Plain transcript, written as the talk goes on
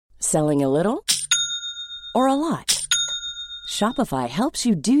Selling a little or a lot? Shopify helps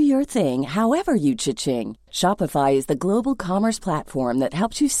you do your thing however you cha-ching. Shopify is the global commerce platform that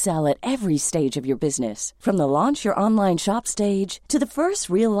helps you sell at every stage of your business. From the launch your online shop stage to the first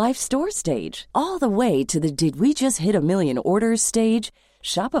real-life store stage, all the way to the did we just hit a million orders stage.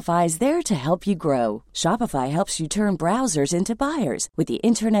 Shopify is there to help you grow. Shopify helps you turn browsers into buyers with the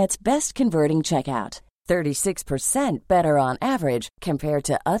internet's best converting checkout. 36% better on average compared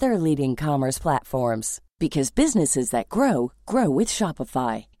to other leading commerce platforms. Because businesses that grow, grow with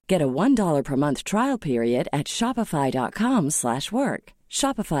Shopify. Get a $1 per month trial period at shopify.com/work.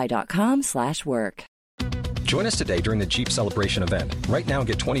 Shopify.com/work. Join us today during the Jeep Celebration event. Right now,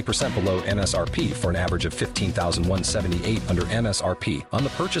 get 20% below MSRP for an average of $15,178 under MSRP on the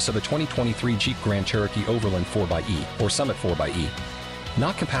purchase of a 2023 Jeep Grand Cherokee Overland 4xE or Summit 4xE.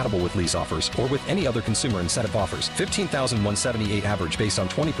 Not compatible with lease offers or with any other consumer incentive offers. $15,178 average based on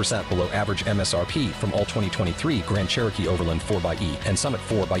 20% below average MSRP from all 2023 Grand Cherokee Overland 4xE and Summit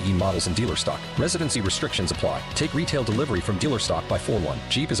 4xE models in dealer stock. Residency restrictions apply. Take retail delivery from dealer stock by 4/1.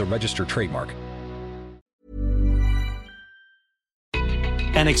 Jeep is a registered trademark.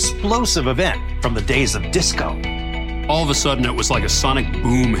 An explosive event from the days of disco. All of a sudden, it was like a sonic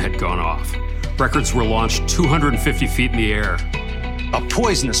boom had gone off. Records were launched 250 feet in the air. A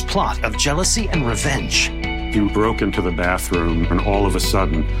poisonous plot of jealousy and revenge. You broke into the bathroom, and all of a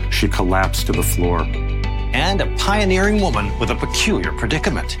sudden, she collapsed to the floor. And a pioneering woman with a peculiar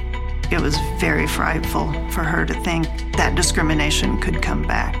predicament. It was very frightful for her to think that discrimination could come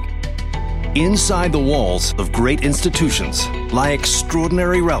back. Inside the walls of great institutions lie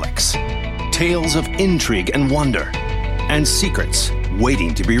extraordinary relics, tales of intrigue and wonder, and secrets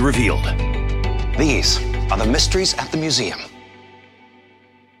waiting to be revealed. These are the mysteries at the museum.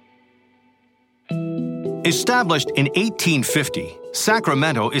 Established in 1850,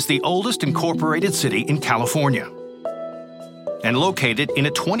 Sacramento is the oldest incorporated city in California. And located in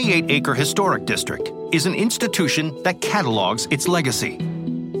a 28-acre historic district is an institution that catalogs its legacy.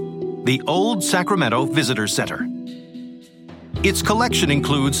 The Old Sacramento Visitor Center. Its collection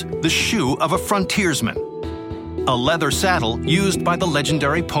includes the shoe of a frontiersman, a leather saddle used by the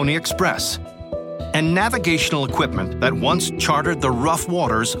legendary Pony Express, and navigational equipment that once charted the rough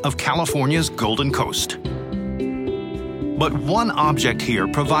waters of California's Golden Coast. But one object here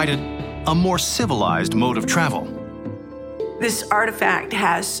provided a more civilized mode of travel. This artifact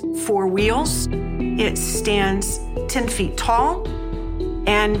has 4 wheels. It stands 10 feet tall,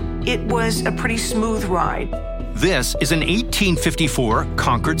 and it was a pretty smooth ride. This is an 1854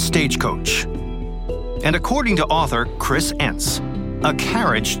 Concord stagecoach. And according to author Chris Entz, a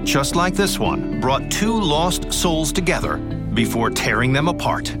carriage just like this one brought 2 lost souls together before tearing them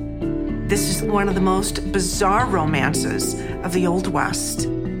apart. This is one of the most bizarre romances of the Old West.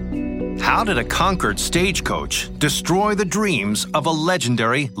 How did a Concord stagecoach destroy the dreams of a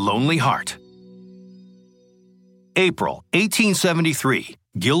legendary lonely heart? April 1873,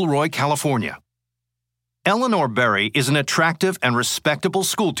 Gilroy, California. Eleanor Berry is an attractive and respectable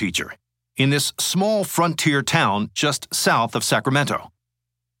schoolteacher in this small frontier town just south of Sacramento.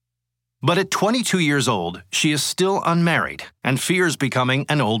 But at 22 years old, she is still unmarried and fears becoming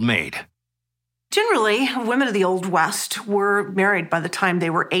an old maid. Generally, women of the Old West were married by the time they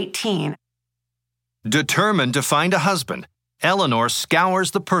were 18. Determined to find a husband, Eleanor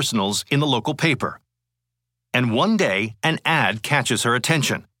scours the personals in the local paper. And one day, an ad catches her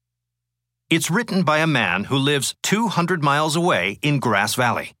attention. It's written by a man who lives 200 miles away in Grass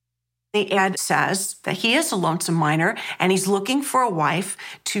Valley. The ad says that he is a lonesome miner and he's looking for a wife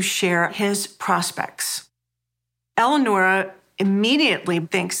to share his prospects. Eleanor immediately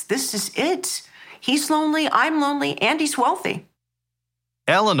thinks, this is it. He's lonely, I'm lonely, and he's wealthy.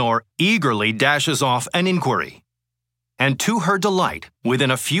 Eleanor eagerly dashes off an inquiry. And to her delight,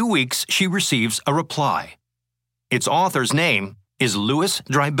 within a few weeks, she receives a reply. Its author's name is Louis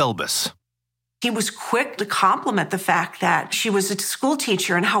Dreibelbis. He was quick to compliment the fact that she was a school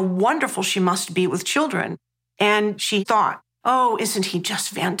teacher and how wonderful she must be with children. And she thought, oh, isn't he just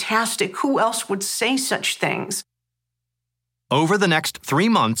fantastic? Who else would say such things? Over the next 3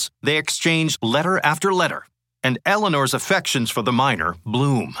 months, they exchanged letter after letter, and Eleanor's affections for the miner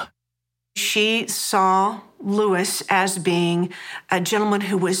bloom. She saw Louis as being a gentleman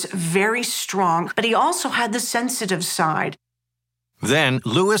who was very strong, but he also had the sensitive side. Then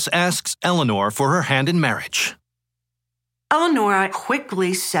Louis asks Eleanor for her hand in marriage. Eleanor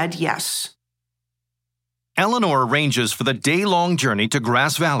quickly said yes. Eleanor arranges for the day-long journey to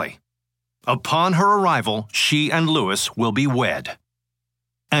Grass Valley. Upon her arrival, she and Louis will be wed.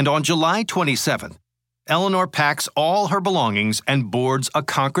 And on July 27th, Eleanor packs all her belongings and boards a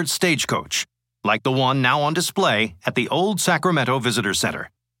Concord stagecoach, like the one now on display at the Old Sacramento Visitor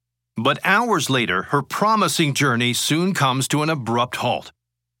Center. But hours later, her promising journey soon comes to an abrupt halt.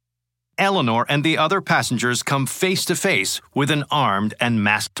 Eleanor and the other passengers come face to face with an armed and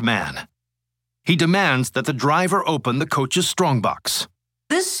masked man. He demands that the driver open the coach's strongbox.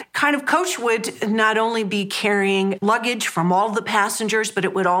 This kind of coach would not only be carrying luggage from all the passengers, but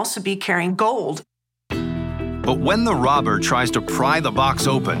it would also be carrying gold. But when the robber tries to pry the box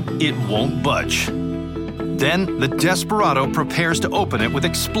open, it won't budge. Then the desperado prepares to open it with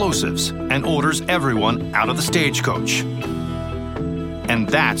explosives and orders everyone out of the stagecoach. And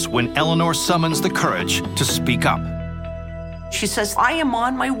that's when Eleanor summons the courage to speak up. She says, I am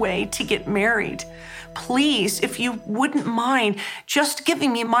on my way to get married. Please, if you wouldn't mind, just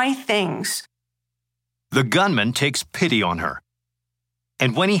giving me my things. The gunman takes pity on her.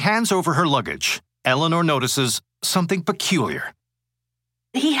 And when he hands over her luggage, Eleanor notices something peculiar.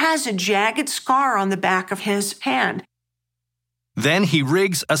 He has a jagged scar on the back of his hand. Then he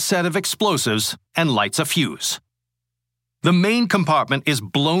rigs a set of explosives and lights a fuse. The main compartment is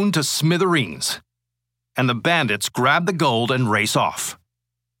blown to smithereens, and the bandits grab the gold and race off.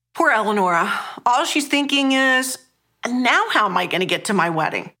 Poor Eleonora. All she's thinking is, now how am I going to get to my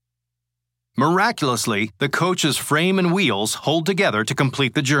wedding? Miraculously, the coach's frame and wheels hold together to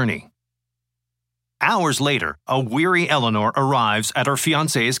complete the journey. Hours later, a weary Eleanor arrives at her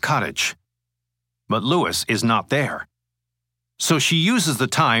fiancé's cottage. But Louis is not there. So she uses the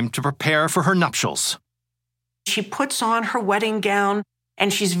time to prepare for her nuptials. She puts on her wedding gown,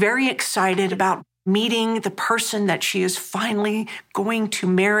 and she's very excited about meeting the person that she is finally going to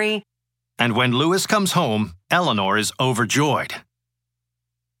marry. And when Louis comes home, Eleanor is overjoyed.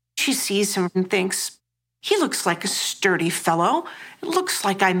 She sees him and thinks, he looks like a sturdy fellow. It looks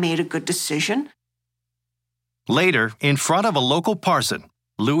like I made a good decision. Later, in front of a local parson,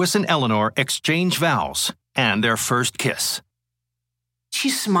 Louis and Eleanor exchange vows and their first kiss. She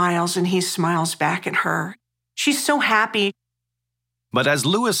smiles and he smiles back at her. She's so happy. But as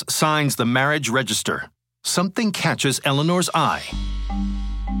Louis signs the marriage register, something catches Eleanor's eye.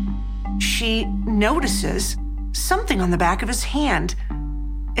 She notices something on the back of his hand.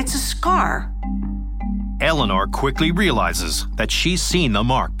 It's a scar. Eleanor quickly realizes that she's seen the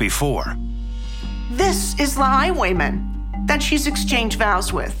mark before. This is the highwayman that she's exchanged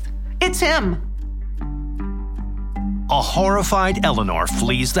vows with. It's him. A horrified Eleanor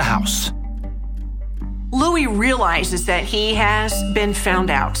flees the house. Louis realizes that he has been found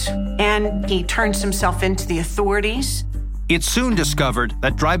out, and he turns himself into the authorities. It's soon discovered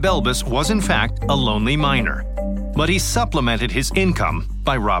that Dreibelbus was in fact a lonely miner, but he supplemented his income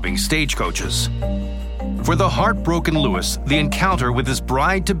by robbing stagecoaches. For the heartbroken Louis, the encounter with his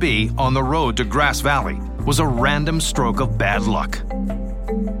bride-to-be on the road to Grass Valley was a random stroke of bad luck.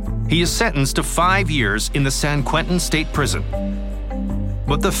 He is sentenced to 5 years in the San Quentin State Prison.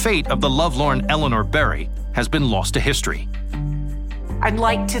 But the fate of the lovelorn Eleanor Berry has been lost to history. I'd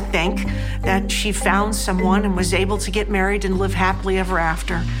like to think that she found someone and was able to get married and live happily ever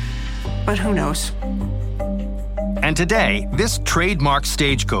after. But who knows? And today, this trademark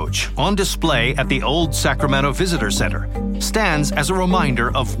stagecoach, on display at the Old Sacramento Visitor Center, stands as a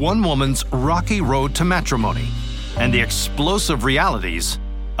reminder of one woman's rocky road to matrimony and the explosive realities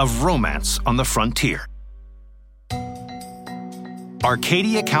of romance on the frontier.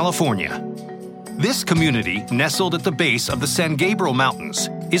 Arcadia, California. This community, nestled at the base of the San Gabriel Mountains,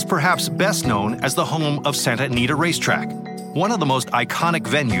 is perhaps best known as the home of Santa Anita Racetrack, one of the most iconic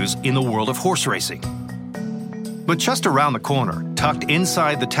venues in the world of horse racing. But just around the corner, tucked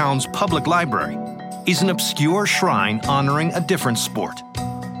inside the town's public library, is an obscure shrine honoring a different sport.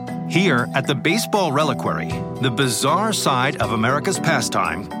 Here, at the Baseball Reliquary, the bizarre side of America's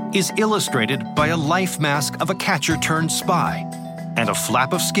pastime is illustrated by a life mask of a catcher turned spy and a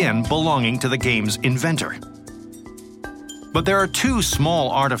flap of skin belonging to the game's inventor. But there are two small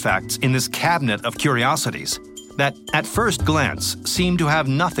artifacts in this cabinet of curiosities that, at first glance, seem to have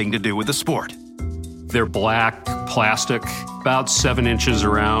nothing to do with the sport. They're black, plastic, about 7 inches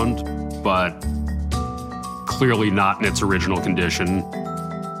around, but clearly not in its original condition.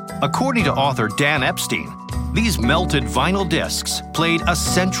 According to author Dan Epstein, these melted vinyl discs played a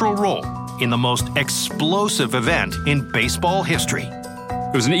central role in the most explosive event in baseball history.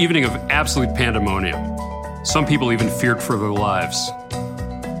 It was an evening of absolute pandemonium. Some people even feared for their lives.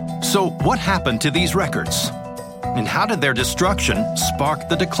 So what happened to these records? And how did their destruction spark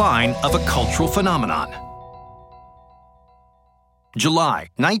the decline of a cultural phenomenon? July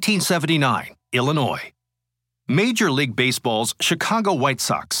 1979, Illinois. Major League Baseball's Chicago White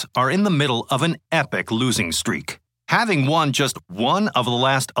Sox are in the middle of an epic losing streak. Having won just one of the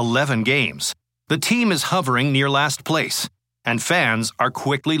last 11 games, the team is hovering near last place, and fans are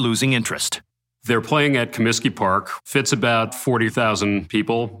quickly losing interest. They're playing at Comiskey Park, fits about 40,000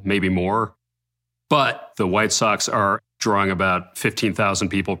 people, maybe more. But the White Sox are drawing about 15,000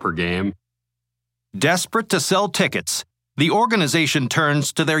 people per game. Desperate to sell tickets, the organization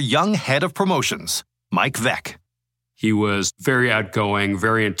turns to their young head of promotions, Mike Veeck. He was very outgoing,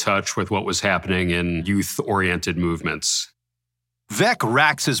 very in touch with what was happening in youth-oriented movements. Veeck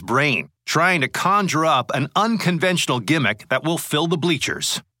racks his brain, trying to conjure up an unconventional gimmick that will fill the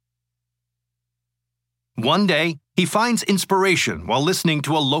bleachers. One day, he finds inspiration while listening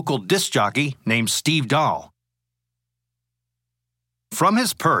to a local disc jockey named Steve Dahl. From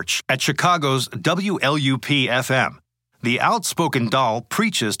his perch at Chicago's WLUP-FM, the outspoken Dahl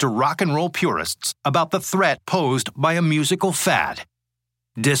preaches to rock and roll purists about the threat posed by a musical fad,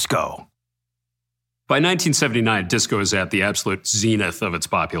 disco. By 1979, disco is at the absolute zenith of its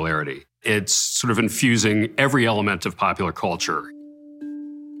popularity. It's sort of infusing every element of popular culture.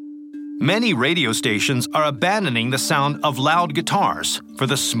 Many radio stations are abandoning the sound of loud guitars for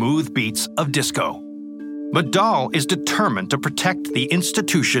the smooth beats of disco. But Dahl is determined to protect the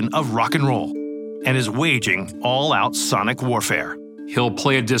institution of rock and roll and is waging all-out sonic warfare. He'll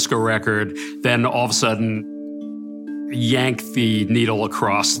play a disco record, then all of a sudden yank the needle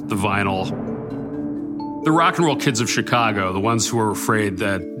across the vinyl. The rock and roll kids of Chicago, the ones who were afraid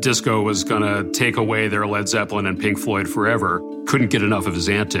that disco was going to take away their Led Zeppelin and Pink Floyd forever, couldn't get enough of his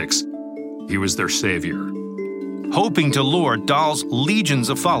antics. He was their savior. Hoping to lure Dahl's legions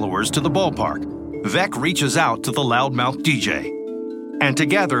of followers to the ballpark, Veeck reaches out to the loudmouth DJ. And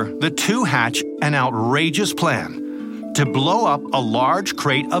together, the two hatch an outrageous plan to blow up a large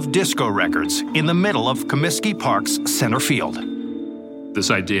crate of disco records in the middle of Comiskey Park's center field.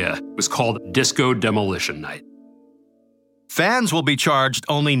 This idea was called Disco Demolition Night. Fans will be charged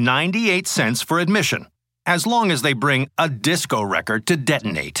only 98 cents for admission, as long as they bring a disco record to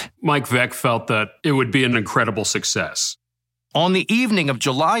detonate. Mike Veeck felt that it would be an incredible success. On the evening of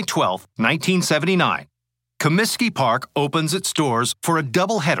July 12, 1979, Comiskey Park opens its doors for a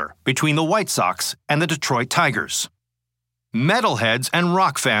doubleheader between the White Sox and the Detroit Tigers. Metalheads and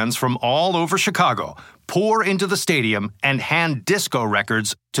rock fans from all over Chicago pour into the stadium and hand disco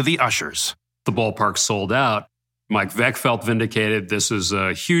records to the ushers. The ballpark sold out. Mike Veeck felt vindicated. This is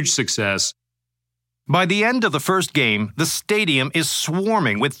a huge success. By the end of the first game, the stadium is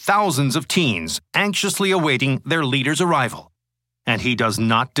swarming with thousands of teens anxiously awaiting their leader's arrival. And he does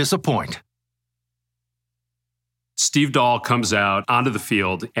not disappoint. Steve Dahl comes out onto the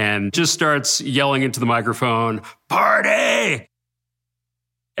field and just starts yelling into the microphone, "Party!"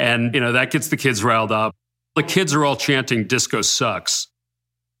 And, that gets the kids riled up. The kids are all chanting, "Disco sucks."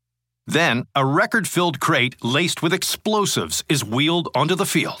 Then, a record-filled crate laced with explosives is wheeled onto the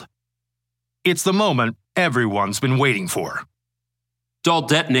field. It's the moment everyone's been waiting for. Dahl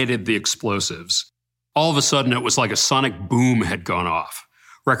detonated the explosives. All of a sudden, it was like a sonic boom had gone off.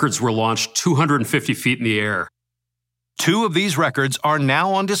 Records were launched 250 feet in the air. Two of these records are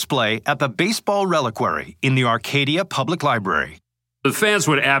now on display at the Baseball Reliquary in the Arcadia Public Library. The fans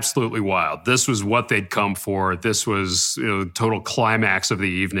went absolutely wild. This was what they'd come for. This was total climax of the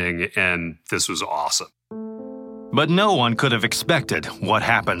evening, and this was awesome. But no one could have expected what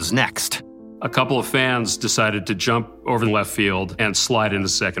happens next. A couple of fans decided to jump over the left field and slide into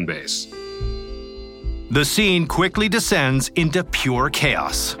second base. The scene quickly descends into pure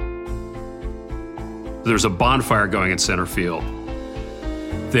chaos. There's a bonfire going in center field.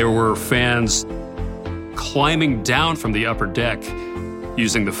 There were fans climbing down from the upper deck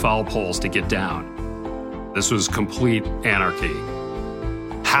using the foul poles to get down. This was complete anarchy.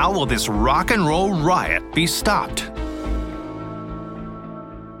 How will this rock and roll riot be stopped?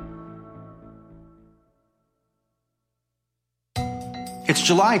 It's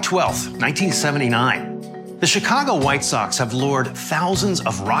July 12th, 1979. The Chicago White Sox have lured thousands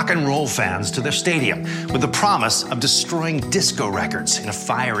of rock and roll fans to their stadium with the promise of destroying disco records in a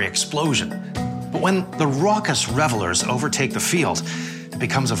fiery explosion. But when the raucous revelers overtake the field, it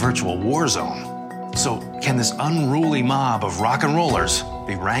becomes a virtual war zone. So can this unruly mob of rock and rollers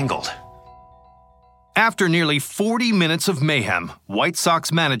be wrangled? After nearly 40 minutes of mayhem, White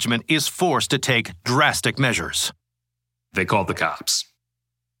Sox management is forced to take drastic measures. They called the cops.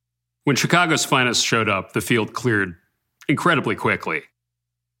 When Chicago's finest showed up, the field cleared incredibly quickly.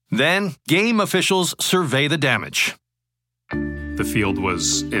 Then, game officials survey the damage. The field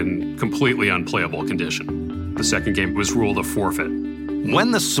was in completely unplayable condition. The second game was ruled a forfeit.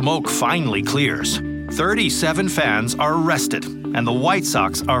 When the smoke finally clears, 37 fans are arrested, and the White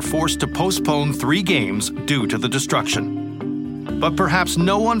Sox are forced to postpone 3 games due to the destruction. But perhaps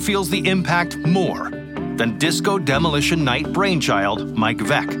no one feels the impact more than Disco Demolition Night brainchild Mike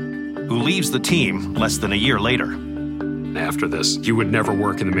Veeck, who leaves the team less than a year later. After this, he would never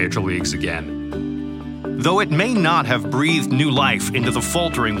work in the major leagues again. Though it may not have breathed new life into the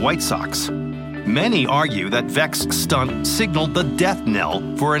faltering White Sox, many argue that Veeck's stunt signaled the death knell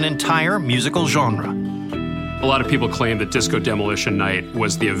for an entire musical genre. A lot of people claim that Disco Demolition Night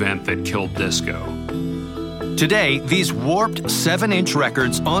was the event that killed disco. Today, these warped 7-inch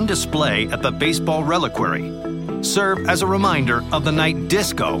records on display at the Baseball Reliquary serve as a reminder of the night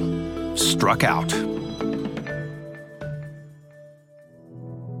disco struck out.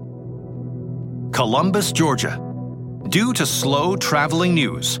 Columbus, Georgia. Due to slow traveling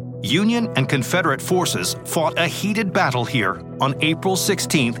news, Union and Confederate forces fought a heated battle here on April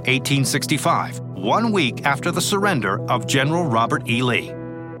 16, 1865, 1 week after the surrender of General Robert E. Lee.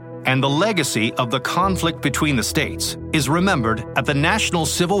 And the legacy of the conflict between the states is remembered at the National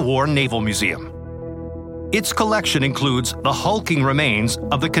Civil War Naval Museum. Its collection includes the hulking remains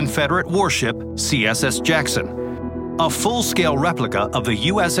of the Confederate warship CSS Jackson, a full-scale replica of the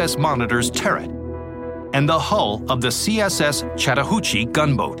USS Monitor's turret, and the hull of the CSS Chattahoochee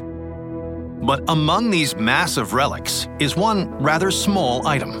gunboat. But among these massive relics is one rather small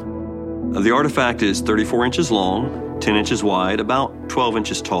item. The artifact is 34 inches long, 10 inches wide, about 12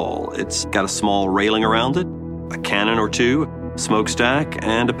 inches tall. It's got a small railing around it, a cannon or two, smokestack,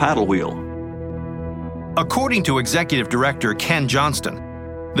 and a paddle wheel. According to Executive Director Ken Johnston,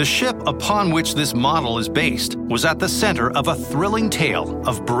 the ship upon which this model is based was at the center of a thrilling tale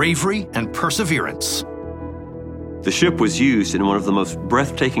of bravery and perseverance. The ship was used in one of the most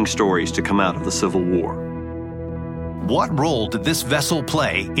breathtaking stories to come out of the Civil War. What role did this vessel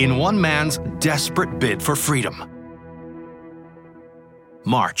play in one man's desperate bid for freedom?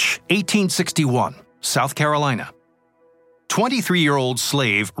 March 1861, South Carolina. 23-year-old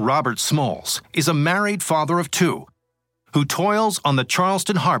slave Robert Smalls is a married father of 2 who toils on the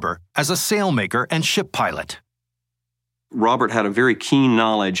Charleston harbor as a sailmaker and ship pilot. Robert had a very keen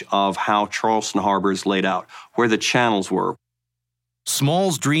knowledge of how Charleston Harbor is laid out, where the channels were.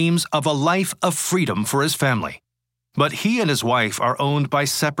 Smalls dreams of a life of freedom for his family, but he and his wife are owned by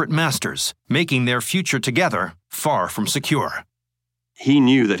separate masters, making their future together far from secure. He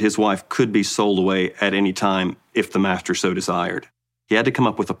knew that his wife could be sold away at any time if the master so desired. He had to come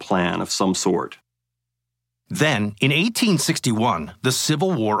up with a plan of some sort. Then, in 1861, the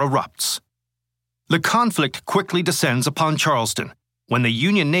Civil War erupts. The conflict quickly descends upon Charleston when the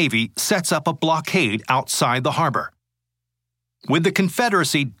Union Navy sets up a blockade outside the harbor. With the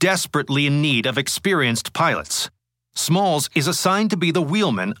Confederacy desperately in need of experienced pilots, Smalls is assigned to be the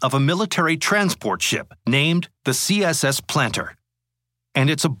wheelman of a military transport ship named the CSS Planter. And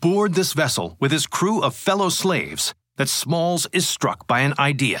it's aboard this vessel with his crew of fellow slaves that Smalls is struck by an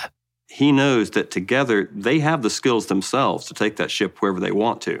idea. He knows that together they have the skills themselves to take that ship wherever they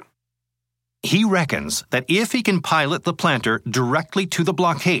want to. He reckons that if he can pilot the Planter directly to the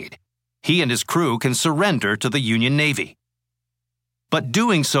blockade, he and his crew can surrender to the Union Navy. But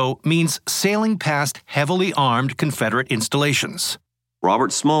doing so means sailing past heavily armed Confederate installations.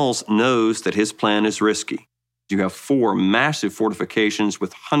 Robert Smalls knows that his plan is risky. You have 4 massive fortifications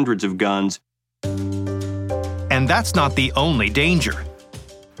with hundreds of guns. And that's not the only danger.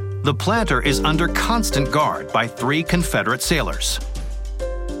 The Planter is under constant guard by 3 Confederate sailors.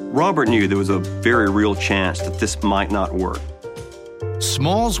 Robert knew there was a very real chance that this might not work.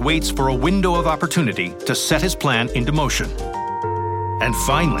 Smalls waits for a window of opportunity to set his plan into motion. And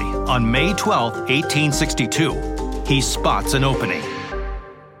finally, on May 12, 1862, he spots an opening.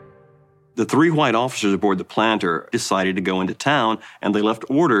 The 3 white officers aboard the Planter decided to go into town, and they left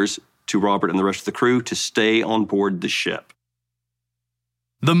orders to Robert and the rest of the crew to stay on board the ship.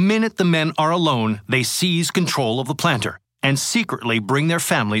 The minute the men are alone, they seize control of the Planter and secretly bring their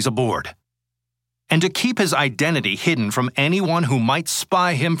families aboard. And to keep his identity hidden from anyone who might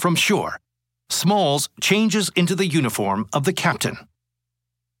spy him from shore, Smalls changes into the uniform of the captain.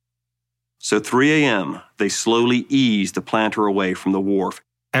 So 3 a.m., they slowly ease the Planter away from the wharf.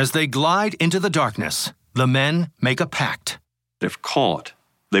 As they glide into the darkness, the men make a pact. If caught,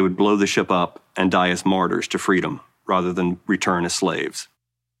 they would blow the ship up and die as martyrs to freedom rather than return as slaves.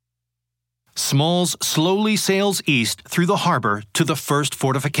 Smalls slowly sails east through the harbor to the first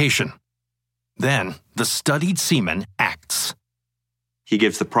fortification. Then, the studied seaman acts. He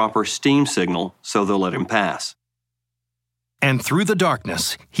gives the proper steam signal so they'll let him pass. And through the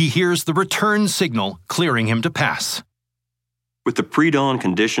darkness, he hears the return signal clearing him to pass. With the pre-dawn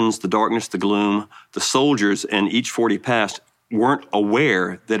conditions, the darkness, the gloom, the soldiers in each 40 past weren't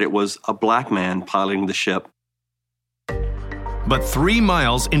aware that it was a black man piloting the ship. But 3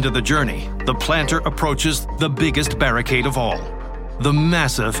 miles into the journey, the planter approaches the biggest barricade of all, the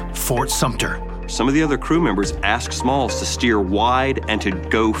massive Fort Sumter. Some of the other crew members asked Smalls to steer wide and to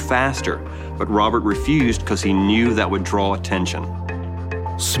go faster, but Robert refused because he knew that would draw attention.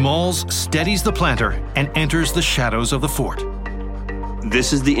 Smalls steadies the planter and enters the shadows of the fort.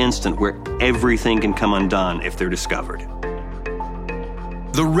 This is the instant where everything can come undone if they're discovered.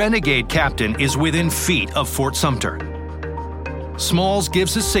 The renegade captain is within feet of Fort Sumter. Smalls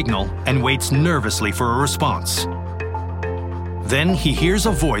gives his signal and waits nervously for a response. Then he hears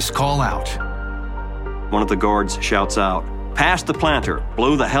a voice call out. One of the guards shouts out, "Pass the planter,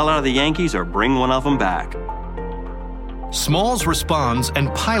 blow the hell out of the Yankees or bring one of them back." Smalls responds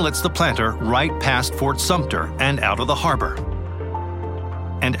and pilots the planter right past Fort Sumter and out of the harbor.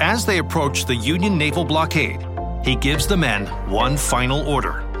 And as they approach the Union naval blockade, he gives the men one final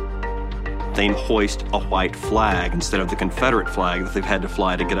order. They hoist a white flag instead of the Confederate flag that they've had to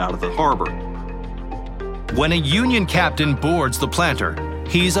fly to get out of the harbor. When a Union captain boards the planter,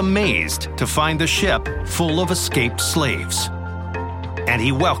 he's amazed to find the ship full of escaped slaves. And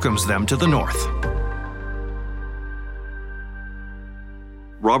he welcomes them to the North.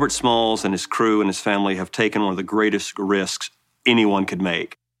 Robert Smalls and his crew and his family have taken one of the greatest risks anyone could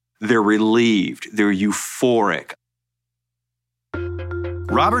make. They're relieved. They're euphoric.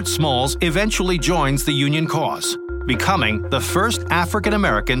 Robert Smalls eventually joins the Union cause, becoming the first African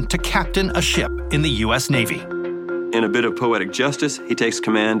American to captain a ship in the U.S. Navy. In a bit of poetic justice, he takes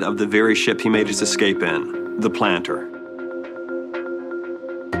command of the very ship he made his escape in, the Planter.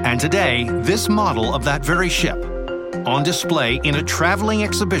 And today, this model of that very ship, on display in a traveling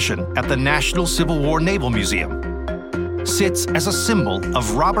exhibition at the National Civil War Naval Museum, sits as a symbol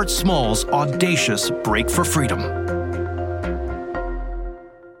of Robert Smalls' audacious break for freedom.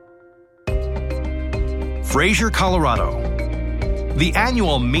 Fraser, Colorado. The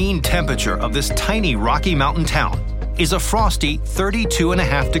annual mean temperature of this tiny Rocky Mountain town is a frosty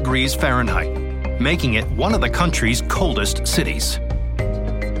 32.5 degrees Fahrenheit, making it one of the country's coldest cities.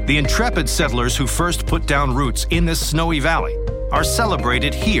 The intrepid settlers who first put down roots in this snowy valley are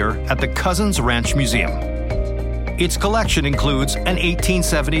celebrated here at the Cousins Ranch Museum. Its collection includes an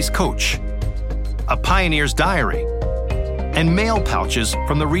 1870s coach, a pioneer's diary, and mail pouches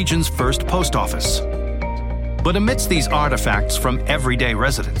from the region's first post office. But amidst these artifacts from everyday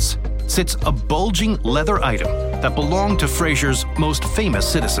residents sits a bulging leather item that belonged to Fraser's most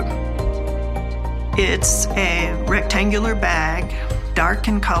famous citizen. It's a rectangular bag, dark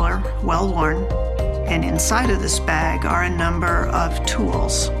in color, well-worn, and inside of this bag are a number of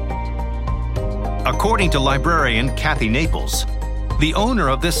tools. According to librarian Kathy Naples, the owner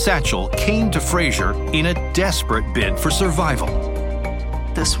of this satchel came to Fraser in a desperate bid for survival.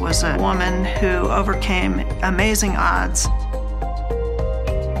 This was a woman who overcame amazing odds.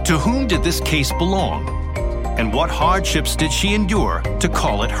 To whom did this case belong? And what hardships did she endure to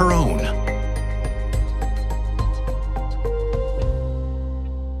call it her own?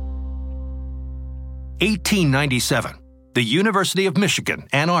 (1897), the University of Michigan,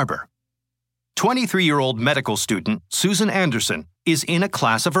 Ann Arbor. 23-year-old medical student Susan Anderson is in a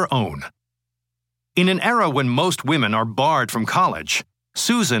class of her own. In an era when most women are barred from college,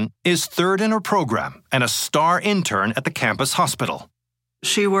 Susan is third in her program and a star intern at the campus hospital.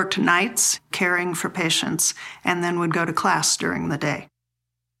 She worked nights caring for patients and then would go to class during the day.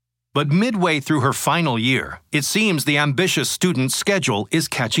 But midway through her final year, it seems the ambitious student's schedule is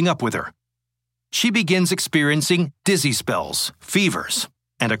catching up with her. She begins experiencing dizzy spells, fevers,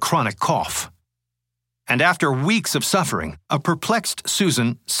 and a chronic cough. And after weeks of suffering, a perplexed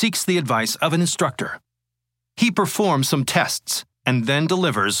Susan seeks the advice of an instructor. He performs some tests and then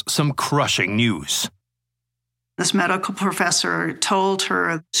delivers some crushing news. This medical professor told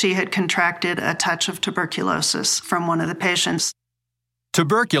her she had contracted a touch of tuberculosis from one of the patients.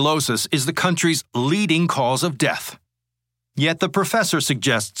 Tuberculosis is the country's leading cause of death. Yet the professor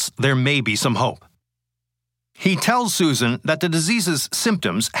suggests there may be some hope. He tells Susan that the disease's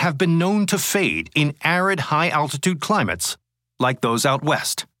symptoms have been known to fade in arid high-altitude climates like those out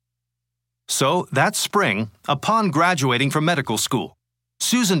west. So that spring, upon graduating from medical school,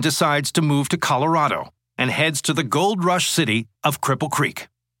 Susan decides to move to Colorado and heads to the gold rush city of Cripple Creek.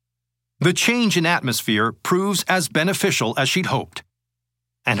 The change in atmosphere proves as beneficial as she'd hoped,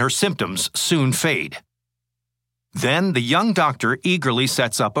 and her symptoms soon fade. Then the young doctor eagerly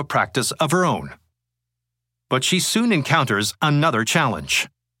sets up a practice of her own. But she soon encounters another challenge.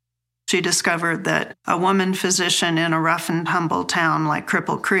 She discovered that a woman physician in a rough and tumble town like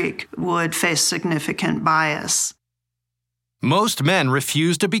Cripple Creek would face significant bias. Most men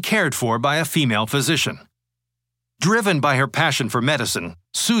refuse to be cared for by a female physician. Driven by her passion for medicine,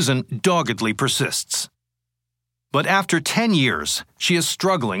 Susan doggedly persists. But after 10 years, she is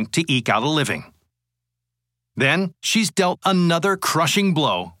struggling to eke out a living. Then she's dealt another crushing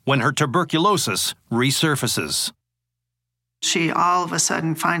blow when her tuberculosis resurfaces. She all of a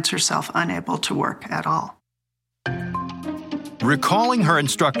sudden finds herself unable to work at all. Recalling her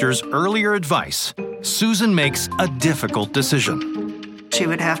instructor's earlier advice, Susan makes a difficult decision. She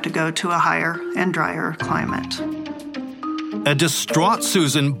would have to go to a higher and drier climate. A distraught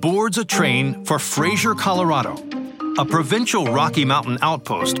Susan boards a train for Fraser, Colorado, a provincial Rocky Mountain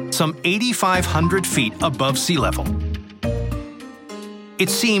outpost some 8,500 feet above sea level. It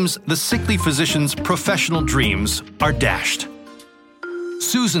seems the sickly physician's professional dreams are dashed.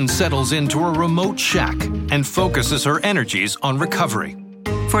 Susan settles into a remote shack and focuses her energies on recovery.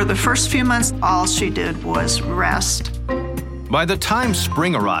 For the first few months, all she did was rest. By the time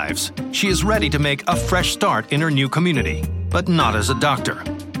spring arrives, she is ready to make a fresh start in her new community, but not as a doctor.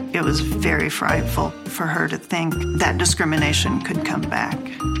 It was very frightful for her to think that discrimination could come back.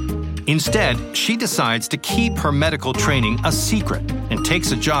 Instead, she decides to keep her medical training a secret and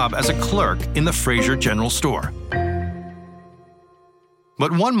takes a job as a clerk in the Fraser General Store.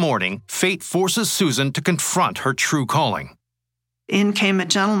 But one morning, fate forces Susan to confront her true calling. In came a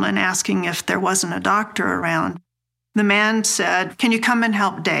gentleman asking if there wasn't a doctor around. The man said, "Can you come and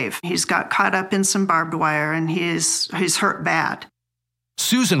help Dave? He's got caught up in some barbed wire and he's hurt bad."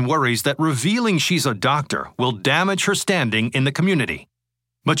 Susan worries that revealing she's a doctor will damage her standing in the community.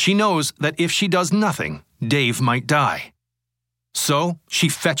 But she knows that if she does nothing, Dave might die. So she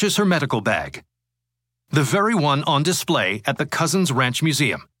fetches her medical bag, the very one on display at the Cousins Ranch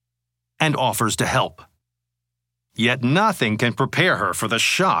Museum, and offers to help. Yet nothing can prepare her for the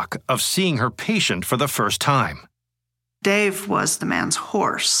shock of seeing her patient for the first time. Dave was the man's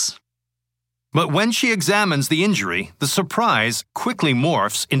horse. But when she examines the injury, the surprise quickly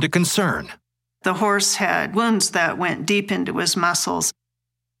morphs into concern. The horse had wounds that went deep into his muscles.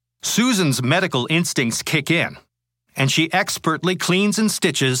 Susan's medical instincts kick in, and she expertly cleans and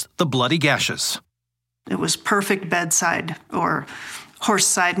stitches the bloody gashes. It was perfect bedside or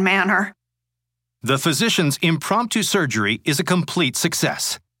horseside manner. The physician's impromptu surgery is a complete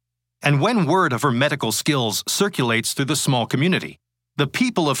success. And when word of her medical skills circulates through the small community, the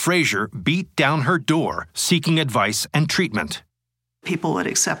people of Fraser beat down her door seeking advice and treatment. People would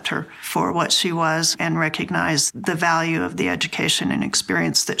accept her for what she was and recognize the value of the education and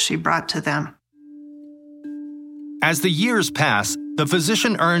experience that she brought to them. As the years pass, the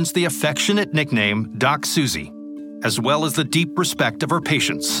physician earns the affectionate nickname Doc Susie, as well as the deep respect of her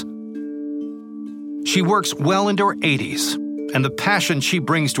patients. She works well into her 80s, and the passion she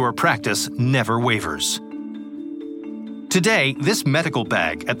brings to her practice never wavers. Today, this medical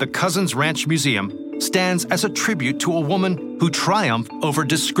bag at the Cousins Ranch Museum stands as a tribute to a woman who triumphed over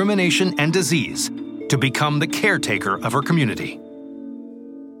discrimination and disease to become the caretaker of her community.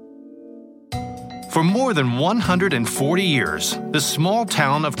 For more than 140 years, the small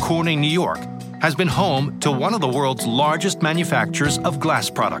town of Corning, New York, has been home to one of the world's largest manufacturers of glass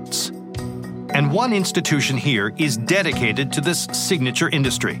products. And one institution here is dedicated to this signature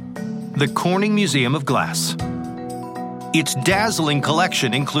industry, the Corning Museum of Glass. Its dazzling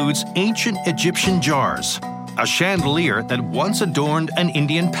collection includes ancient Egyptian jars, a chandelier that once adorned an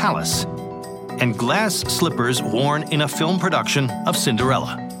Indian palace, and glass slippers worn in a film production of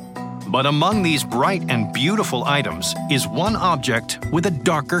Cinderella. But among these bright and beautiful items is one object with a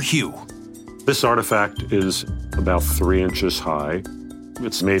darker hue. This artifact is about 3 inches high.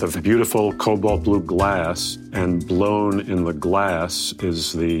 It's made of beautiful cobalt blue glass, and blown in the glass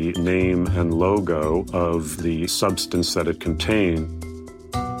is the name and logo of the substance that it contained.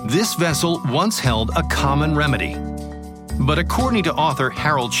 This vessel once held a common remedy. But according to author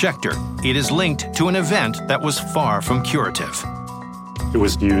Harold Schechter, it is linked to an event that was far from curative. It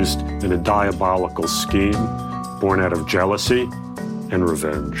was used in a diabolical scheme born out of jealousy and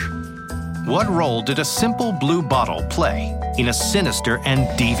revenge. What role did a simple blue bottle play in a sinister and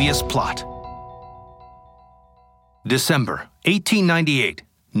devious plot? December 1898,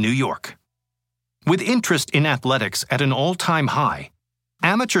 New York. With interest in athletics at an all-time high,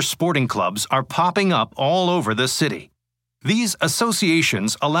 amateur sporting clubs are popping up all over the city. These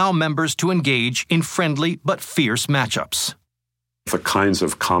associations allow members to engage in friendly but fierce matchups. The kinds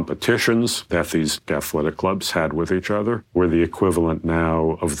of competitions that these athletic clubs had with each other were the equivalent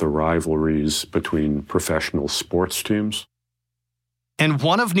now of the rivalries between professional sports teams. And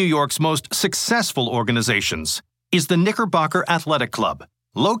one of New York's most successful organizations is the Knickerbocker Athletic Club,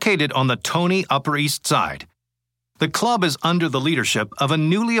 located on the Tony Upper East Side. The club is under the leadership of a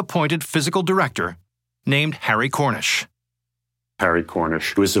newly appointed physical director named Harry Cornish. Harry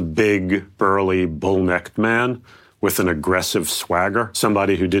Cornish was a big, burly, bull-necked man with an aggressive swagger,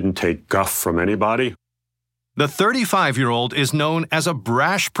 somebody who didn't take guff from anybody. The 35-year-old is known as a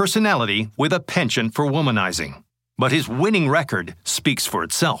brash personality with a penchant for womanizing, but his winning record speaks for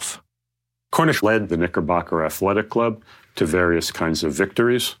itself. Cornish led the Knickerbocker Athletic Club to various kinds of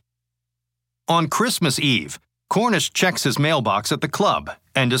victories. On Christmas Eve, Cornish checks his mailbox at the club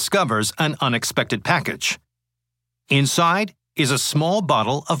and discovers an unexpected package. Inside is a small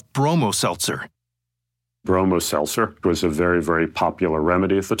bottle of Bromo Seltzer. Bromo Seltzer was a very, very popular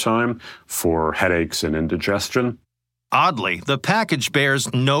remedy at the time for headaches and indigestion. Oddly, the package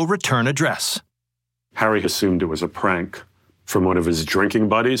bears no return address. Harry assumed it was a prank from one of his drinking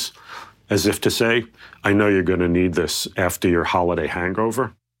buddies, as if to say, I know you're going to need this after your holiday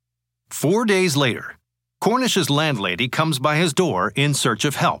hangover. 4 days later, Cornish's landlady comes by his door in search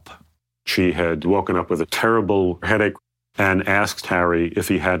of help. She had woken up with a terrible headache and asked Harry if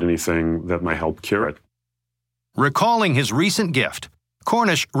he had anything that might help cure it. Recalling his recent gift,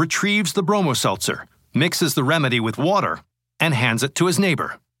 Cornish retrieves the Bromo Seltzer, mixes the remedy with water, and hands it to his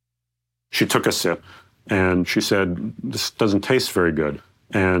neighbor. She took a sip, and she said, this doesn't taste very good.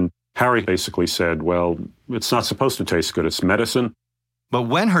 And Harry basically said, well, it's not supposed to taste good, it's medicine. But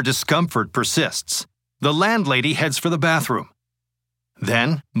when her discomfort persists, the landlady heads for the bathroom.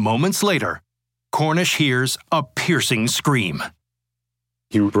 Then, moments later, Cornish hears a piercing scream.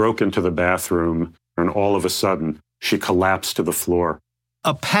 He broke into the bathroom, and all of a sudden, she collapsed to the floor.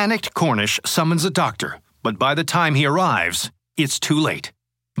 A panicked Cornish summons a doctor, but by the time he arrives, it's too late.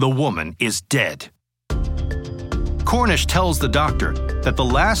 The woman is dead. Cornish tells the doctor that the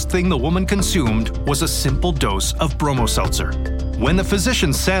last thing the woman consumed was a simple dose of Bromo Seltzer. When the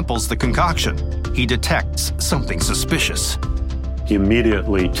physician samples the concoction, he detects something suspicious. He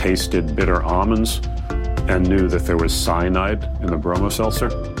immediately tasted bitter almonds and knew that there was cyanide in the Bromo Seltzer.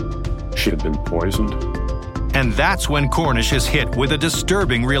 She had been poisoned. And that's when Cornish is hit with a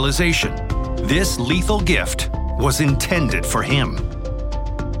disturbing realization. This lethal gift was intended for him.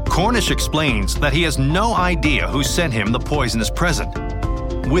 Cornish explains that he has no idea who sent him the poisonous present.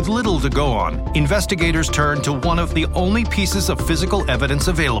 With little to go on, investigators turn to one of the only pieces of physical evidence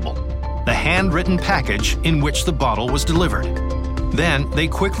available, the handwritten package in which the bottle was delivered. Then they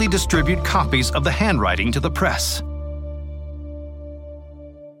quickly distribute copies of the handwriting to the press.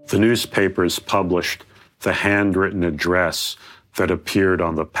 The newspapers published the handwritten address that appeared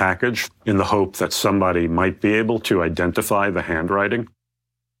on the package in the hope that somebody might be able to identify the handwriting.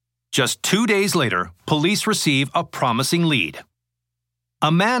 Just 2 days later, police receive a promising lead.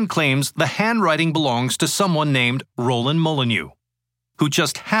 A man claims the handwriting belongs to someone named Roland Molyneux, who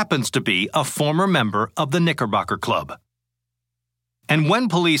just happens to be a former member of the Knickerbocker Club. And when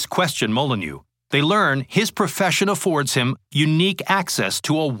police question Molyneux, they learn his profession affords him unique access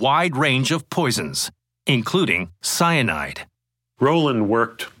to a wide range of poisons, including cyanide. Roland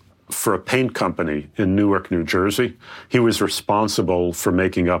worked for a paint company in Newark, New Jersey. He was responsible for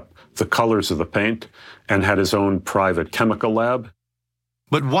making up the colors of the paint and had his own private chemical lab.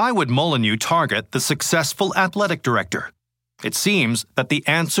 But why would Molyneux target the successful athletic director? It seems that the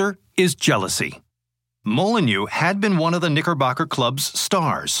answer is jealousy. Molyneux had been one of the Knickerbocker Club's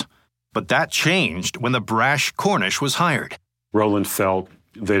stars, but that changed when the brash Cornish was hired. Roland felt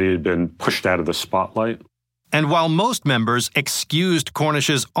that he had been pushed out of the spotlight. And while most members excused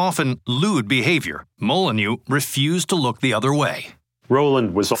Cornish's often lewd behavior, Molyneux refused to look the other way.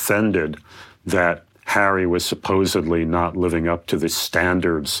 Roland was offended that Harry was supposedly not living up to the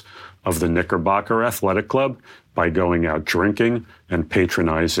standards of the Knickerbocker Athletic Club by going out drinking and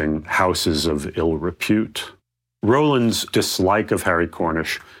patronizing houses of ill repute. Roland's dislike of Harry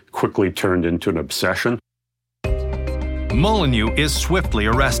Cornish quickly turned into an obsession. Molyneux is swiftly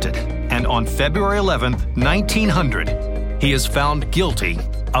arrested, and on February 11, 1900, he is found guilty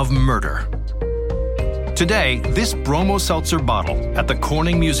of murder. Today, this Bromo Seltzer bottle at the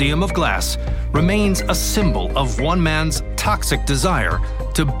Corning Museum of Glass remains a symbol of one man's toxic desire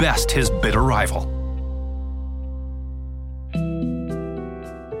to best his bitter rival.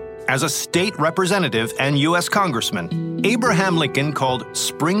 As a state representative and U.S. congressman, Abraham Lincoln called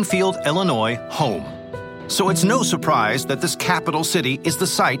Springfield, Illinois, home. So it's no surprise that this capital city is the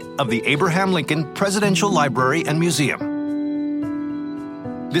site of the Abraham Lincoln Presidential Library and Museum.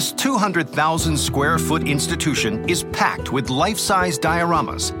 This 200,000 square foot institution is packed with life-size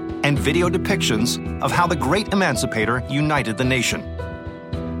dioramas and video depictions of how the great emancipator united the nation.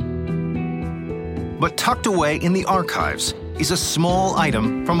 But tucked away in the archives is a small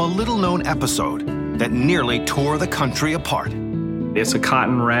item from a little-known episode that nearly tore the country apart. It's a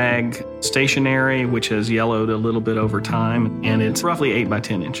cotton rag stationery, which has yellowed a little bit over time, and it's roughly 8 by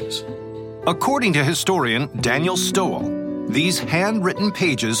 10 inches. According to historian Daniel Stowell, these handwritten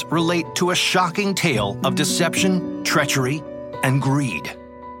pages relate to a shocking tale of deception, treachery, and greed.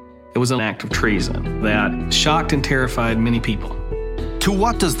 It was an act of treason that shocked and terrified many people. To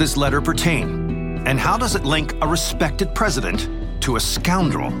what does this letter pertain? And how does it link a respected president to a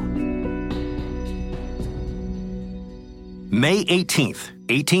scoundrel? May 18th,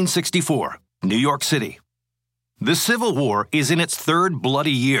 1864, New York City. The Civil War is in its third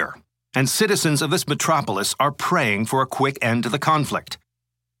bloody year, and citizens of this metropolis are praying for a quick end to the conflict.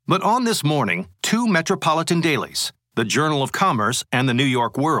 But on this morning, 2 metropolitan dailies, the Journal of Commerce and the New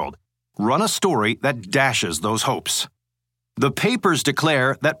York World, run a story that dashes those hopes. The papers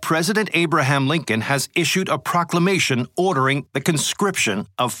declare that President Abraham Lincoln has issued a proclamation ordering the conscription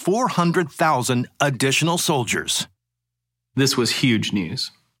of 400,000 additional soldiers. This was huge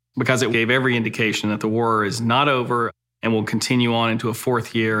news because it gave every indication that the war is not over and will continue on into a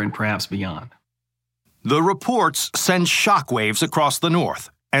 4th year and perhaps beyond. The reports send shockwaves across the North,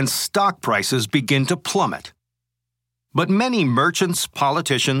 and stock prices begin to plummet. But many merchants,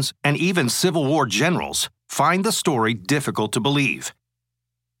 politicians, and even Civil War generals find the story difficult to believe.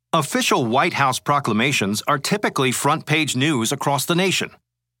 Official White House proclamations are typically front-page news across the nation,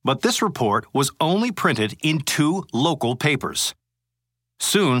 but this report was only printed in 2 local papers.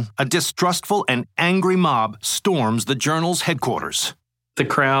 Soon, a distrustful and angry mob storms the Journal's headquarters. The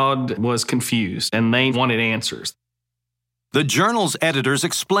crowd was confused, and they wanted answers. The Journal's editors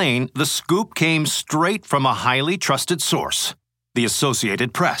explain the scoop came straight from a highly trusted source, the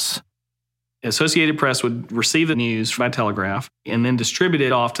Associated Press. The Associated Press would receive the news by telegraph and then distribute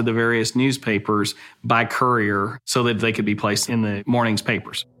it off to the various newspapers by courier so that they could be placed in the morning's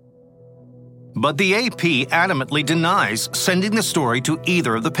papers. But the AP adamantly denies sending the story to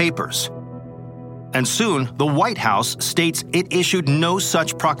either of the papers. And soon, the White House states it issued no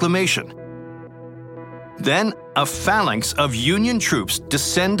such proclamation. Then, a phalanx of Union troops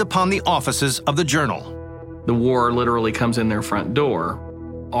descend upon the offices of the Journal. The war literally comes in their front door.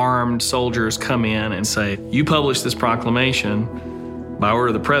 Armed soldiers come in and say, "You publish this proclamation, by order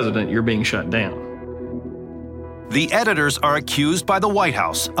of the president, you're being shut down." The editors are accused by the White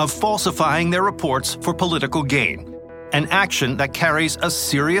House of falsifying their reports for political gain, an action that carries a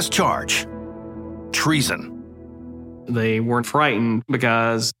serious charge: treason. They weren't frightened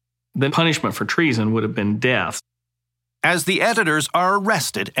because the punishment for treason would have been death. As the editors are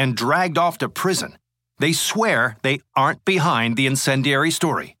arrested and dragged off to prison, they swear they aren't behind the incendiary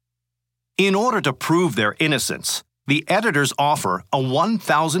story. In order to prove their innocence, the editors offer a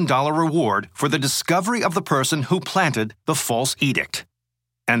 $1,000 reward for the discovery of the person who planted the false edict.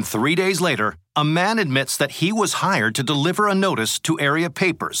 And 3 days later, a man admits that he was hired to deliver a notice to area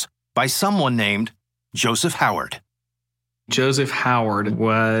papers by someone named Joseph Howard. Joseph Howard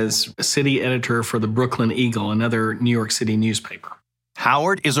was a city editor for the Brooklyn Eagle, another New York City newspaper.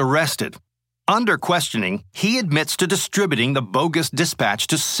 Howard is arrested. Under questioning, he admits to distributing the bogus dispatch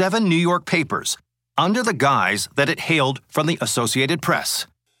to 7 New York papers under the guise that it hailed from the Associated Press.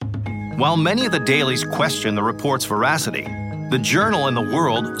 While many of the dailies question the report's veracity, the Journal and the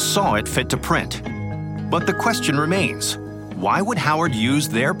World saw it fit to print. But the question remains, why would Howard use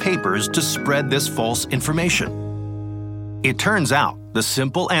their papers to spread this false information? It turns out the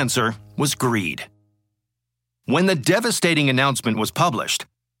simple answer was greed. When the devastating announcement was published,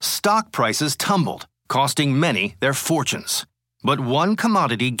 stock prices tumbled, costing many their fortunes. But one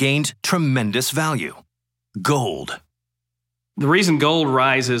commodity gained tremendous value: gold. The reason gold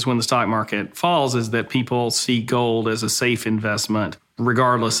rises when the stock market falls is that people see gold as a safe investment,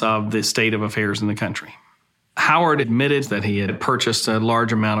 regardless of the state of affairs in the country. Howard admitted that he had purchased a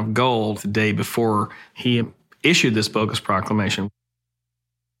large amount of gold the day before he issued this bogus proclamation.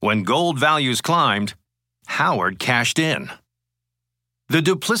 When gold values climbed, Howard cashed in. The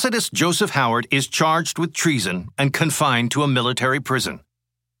duplicitous Joseph Howard is charged with treason and confined to a military prison.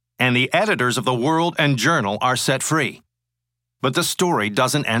 And the editors of the World and Journal are set free. But the story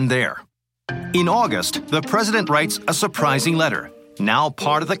doesn't end there. In August, the president writes a surprising letter, now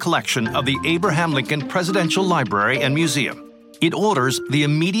part of the collection of the Abraham Lincoln Presidential Library and Museum. It orders the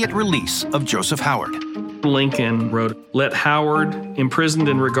immediate release of Joseph Howard. Lincoln wrote, "Let Howard, imprisoned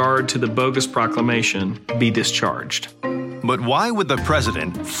in regard to the bogus proclamation, be discharged." But why would the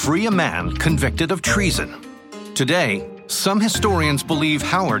president free a man convicted of treason? Today, some historians believe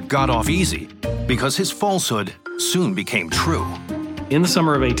Howard got off easy because his falsehood soon became true. In the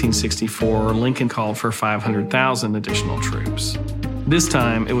summer of 1864, Lincoln called for 500,000 additional troops. This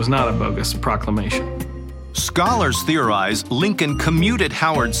time, it was not a bogus proclamation. Scholars theorize Lincoln commuted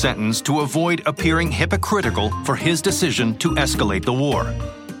Howard's sentence to avoid appearing hypocritical for his decision to escalate the war.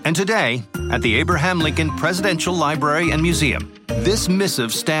 And today, at the Abraham Lincoln Presidential Library and Museum, this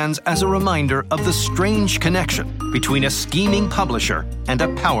missive stands as a reminder of the strange connection between a scheming publisher and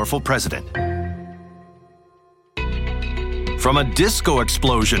a powerful president. From a disco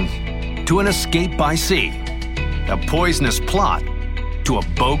explosion to an escape by sea, a poisonous plot to a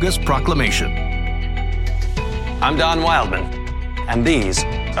bogus proclamation. I'm Don Wildman, and these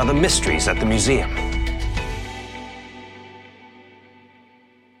are the mysteries at the museum.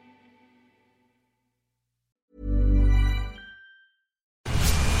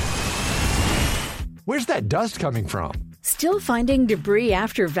 Where's that dust coming from? Still finding debris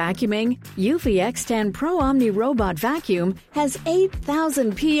after vacuuming? Eufy X10 Pro Omni Robot Vacuum has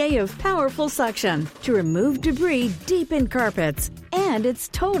 8,000 PA of powerful suction to remove debris deep in carpets. And it's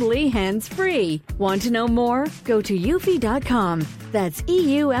totally hands-free. Want to know more? Go to eufy.com. That's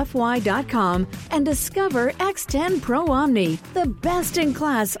EUFY.com and discover X10 Pro Omni, the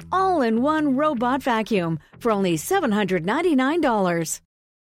best-in-class all-in-one robot vacuum for only $799.